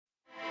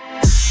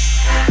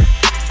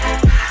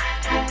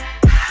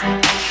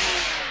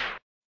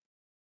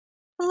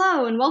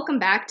Hello, and welcome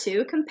back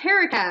to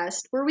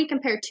CompareCast, where we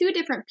compare two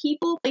different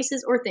people,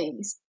 places, or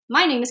things.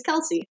 My name is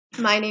Kelsey.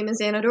 My name is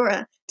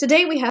Anadora.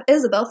 Today we have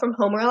Isabel from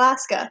Homer,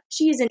 Alaska.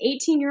 She is an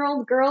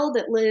 18-year-old girl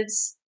that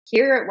lives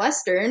here at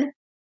Western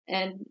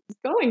and is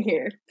going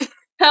here.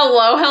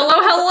 Hello.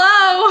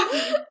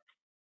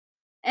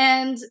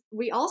 And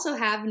we also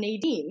have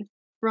Nadine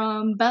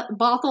from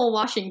Bothell,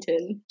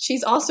 Washington.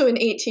 She's also an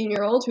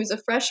 18-year-old who's a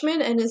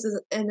freshman and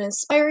is an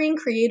aspiring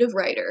creative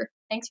writer.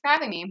 Thanks for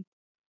having me.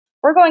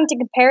 We're going to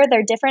compare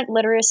their different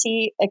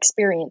literacy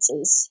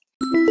experiences.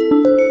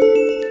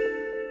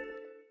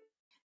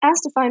 As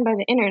defined by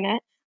the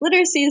internet,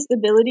 literacy is the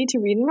ability to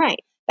read and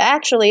write. But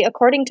actually,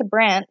 according to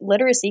Brandt,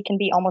 literacy can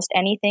be almost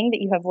anything that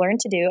you have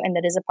learned to do and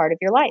that is a part of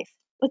your life.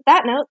 With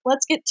that note,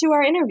 let's get to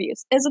our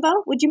interviews.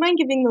 Isabel, would you mind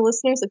giving the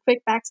listeners a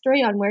quick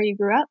backstory on where you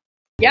grew up?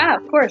 Yeah,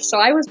 of course. So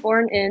I was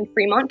born in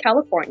Fremont,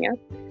 California.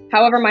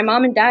 However, my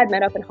mom and dad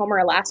met up in Homer,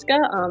 Alaska,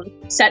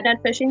 set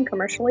net fishing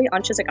commercially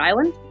on Chiswick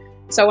Island.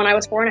 So when I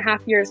was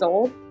 4.5 years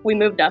old, we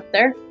moved up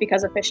there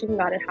because of fishing,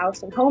 got a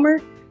house in Homer.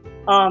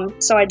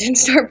 So I didn't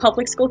start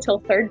public school till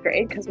 3rd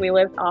grade because we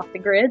lived off the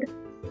grid.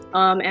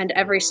 And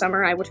every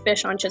summer I would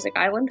fish on Chiswick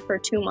Island for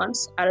 2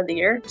 months out of the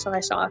year. So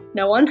I saw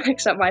no one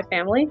except my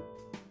family.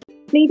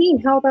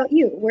 Nadine, how about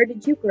you? Where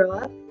did you grow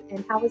up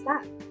and how was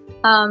that?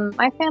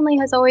 My family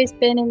has always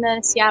been in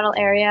the Seattle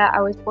area.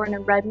 I was born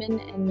in Redmond,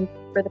 and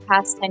for the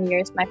past 10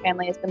 years, my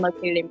family has been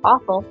located in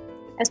Bothell.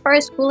 As far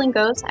as schooling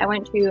goes, I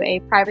went to a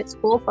private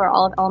school for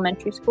all of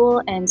elementary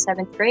school and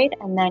 7th grade,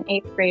 and then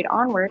 8th grade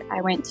onward,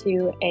 I went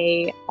to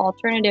a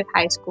alternative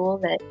high school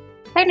that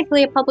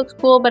technically a public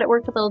school, but it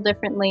worked a little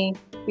differently.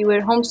 We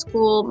would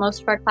homeschool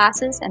most of our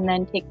classes and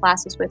then take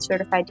classes with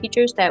certified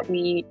teachers that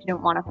we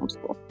didn't want to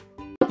homeschool.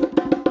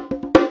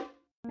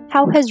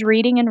 How has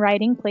reading and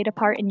writing played a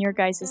part in your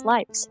guys'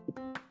 lives?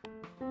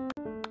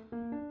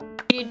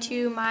 Due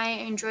to my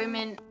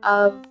enjoyment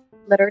of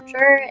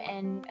literature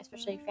and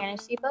especially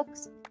fantasy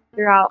books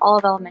throughout all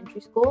of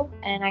elementary school,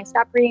 and I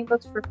stopped reading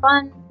books for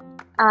fun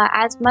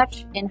as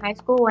much in high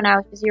school when I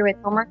was busier with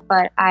homework,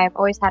 but I've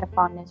always had a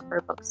fondness for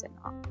books and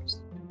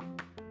authors.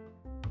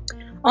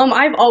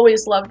 I've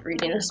always loved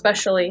reading,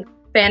 especially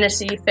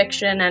fantasy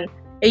fiction, and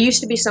it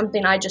used to be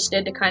something I just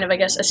did to kind of,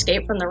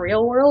 escape from the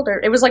real world, or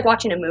it was like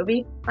watching a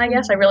movie, I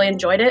really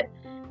enjoyed it.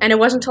 And it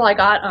wasn't until I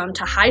got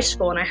to high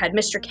school and I had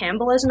Mr.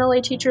 Campbell as an LA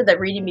teacher that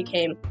reading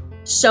became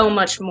so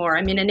much more.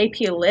 In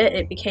AP Lit,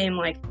 it became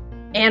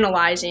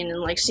analyzing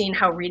and seeing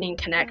how reading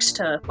connects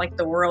to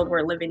the world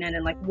we're living in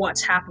and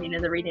what's happening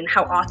in the reading,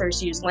 how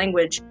authors use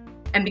language.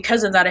 And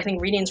because of that, I think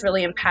reading's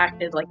really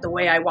impacted the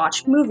way I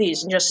watch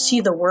movies and just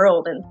see the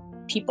world and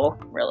people,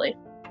 really.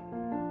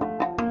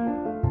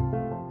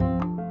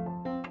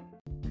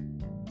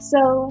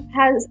 So,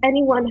 has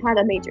anyone had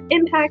a major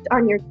impact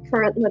on your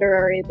current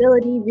literary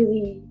ability,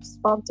 really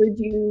sponsored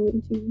you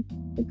into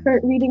your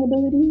current reading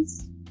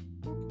abilities?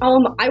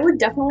 I would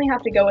definitely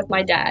have to go with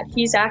my dad.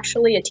 He's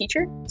actually a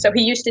teacher. So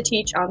he used to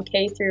teach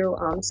K through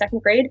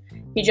 2nd grade.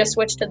 He just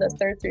switched to the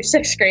 3rd through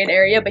 6th grade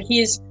area, but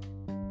he's,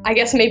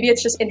 maybe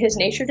it's just in his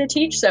nature to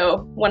teach.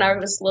 So when I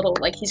was little,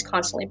 he's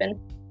constantly been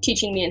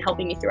teaching me and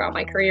helping me throughout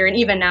my career. And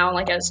even now,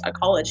 as a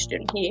college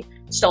student, he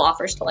still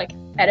offers to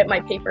edit my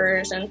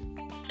papers and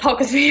talk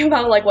with me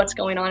about what's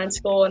going on in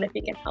school and if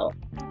he can help.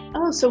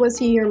 Oh, so was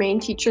he your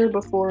main teacher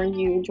before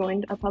you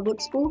joined a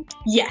public school?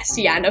 Yes,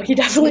 yeah, no, he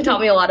definitely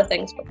taught me a lot of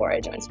things before I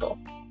joined school.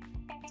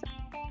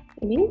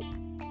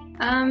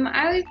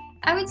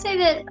 I would say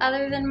that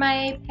other than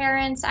my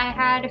parents,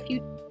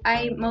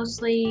 I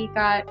mostly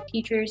got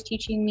teachers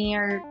teaching me,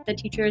 or the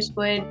teachers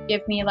would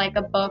give me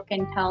a book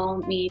and tell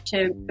me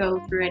to go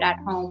through it at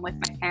home with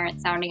my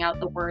parents, sounding out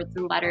the words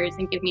and letters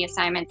and give me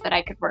assignments that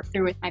I could work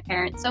through with my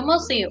parents. So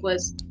mostly it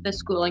was the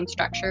schooling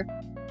structure.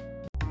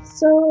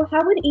 So how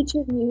would each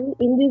of you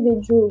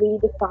individually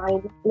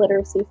define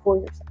literacy for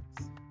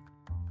yourselves?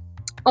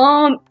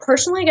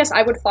 Personally,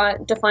 I would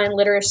define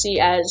literacy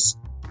as,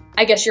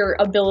 your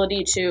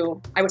ability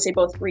to, I would say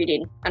both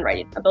reading and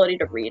writing, ability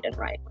to read and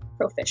write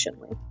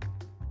proficiently.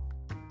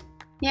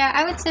 Yeah,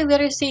 I would say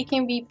literacy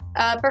can be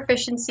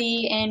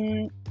proficiency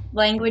in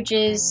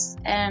languages,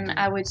 and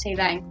I would say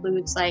that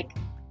includes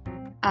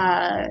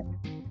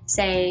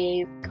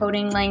say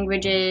coding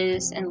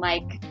languages and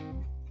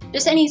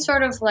just any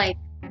sort of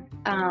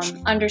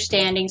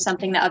understanding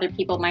something that other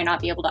people might not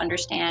be able to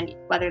understand,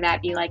 whether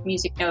that be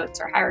music notes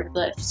or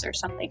hieroglyphs or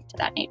something to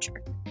that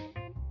nature.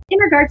 In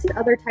regards to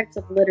other types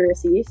of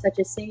literacy, such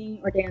as singing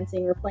or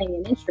dancing or playing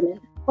an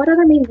instrument, what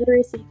other main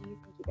literacy do you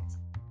think you guys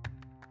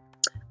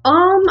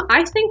have?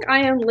 I think I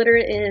am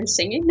literate in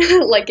singing,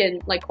 in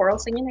choral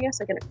singing, in a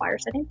choir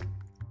setting.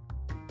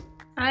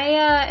 I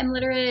am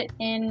literate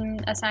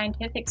in a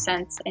scientific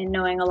sense, in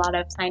knowing a lot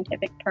of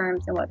scientific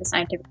terms and what the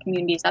scientific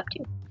community is up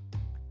to.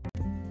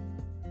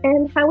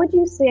 And how would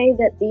you say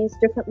that these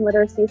different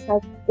literacies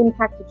have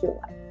impacted your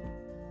life?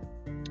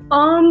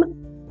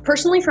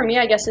 Personally for me,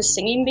 is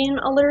singing being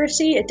a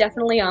literacy. It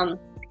definitely, I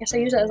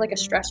use it as a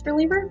stress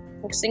reliever.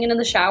 Singing in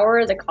the shower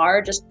or the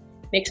car just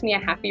makes me a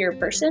happier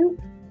person.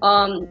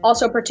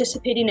 Also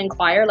participating in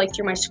choir, like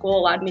through my school,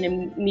 allowed me to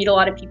meet a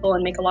lot of people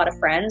and make a lot of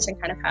friends and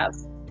kind of have,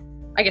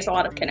 I guess, a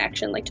lot of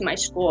connection like to my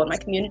school and my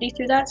community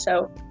through that.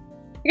 So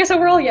I guess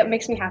overall, yeah, it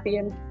makes me happy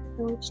and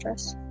a little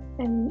stressed.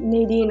 And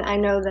Nadine, I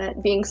know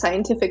that being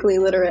scientifically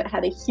literate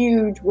had a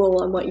huge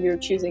role on what you're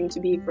choosing to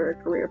be for a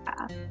career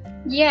path.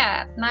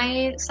 Yeah,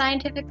 my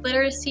scientific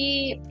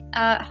literacy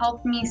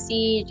helped me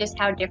see just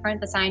how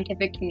different the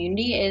scientific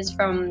community is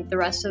from the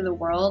rest of the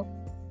world,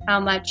 how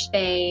much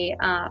they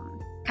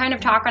kind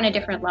of talk on a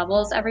different level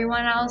as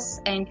everyone else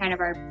and kind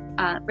of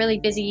are really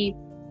busy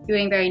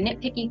doing very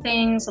nitpicky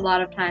things, a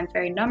lot of times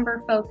very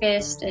number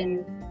focused,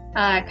 and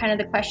kind of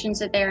the questions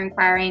that they're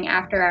inquiring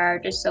after are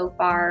just so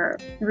far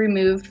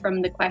removed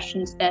from the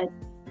questions that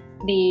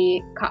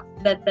the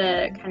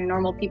kind of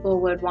normal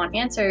people would want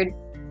answered.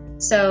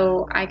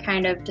 So I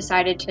kind of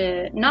decided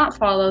to not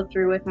follow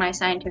through with my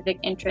scientific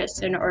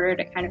interests in order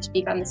to kind of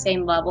speak on the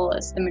same level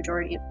as the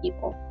majority of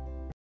people.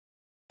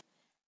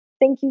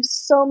 Thank you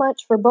so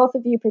much for both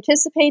of you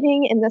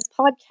participating in this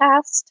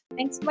podcast.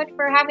 Thanks so much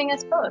for having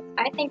us both.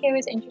 I think it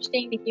was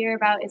interesting to hear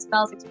about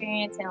Isabel's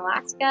experience in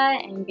Alaska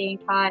and being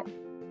taught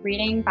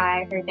reading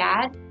by her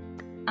dad,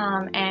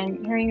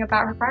 and hearing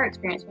about her prior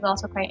experience was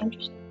also quite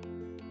interesting.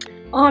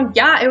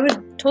 Yeah, it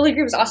would totally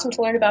agree. It was awesome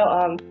to learn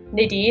about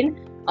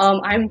Nadine.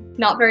 I'm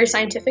not very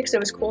scientific, so it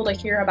was cool to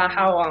hear about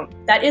how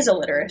that is a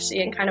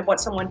literacy and kind of what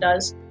someone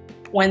does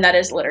when that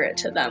is literate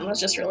to them. It was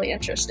just really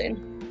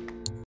interesting.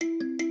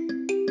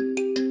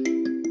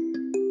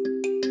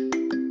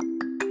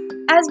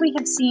 As we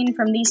have seen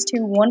from these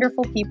two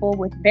wonderful people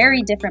with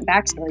very different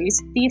backstories,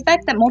 the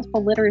effect that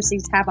multiple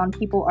literacies have on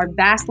people are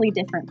vastly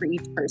different for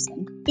each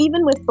person.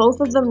 Even with both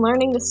of them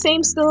learning the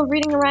same skill of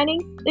reading and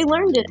writing, they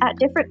learned it at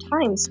different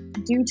times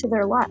due to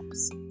their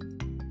lives.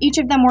 Each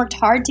of them worked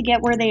hard to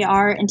get where they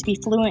are and to be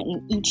fluent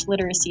in each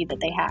literacy that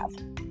they have.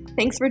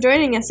 Thanks for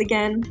joining us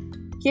again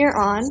here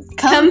on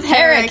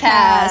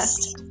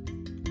Comparacast!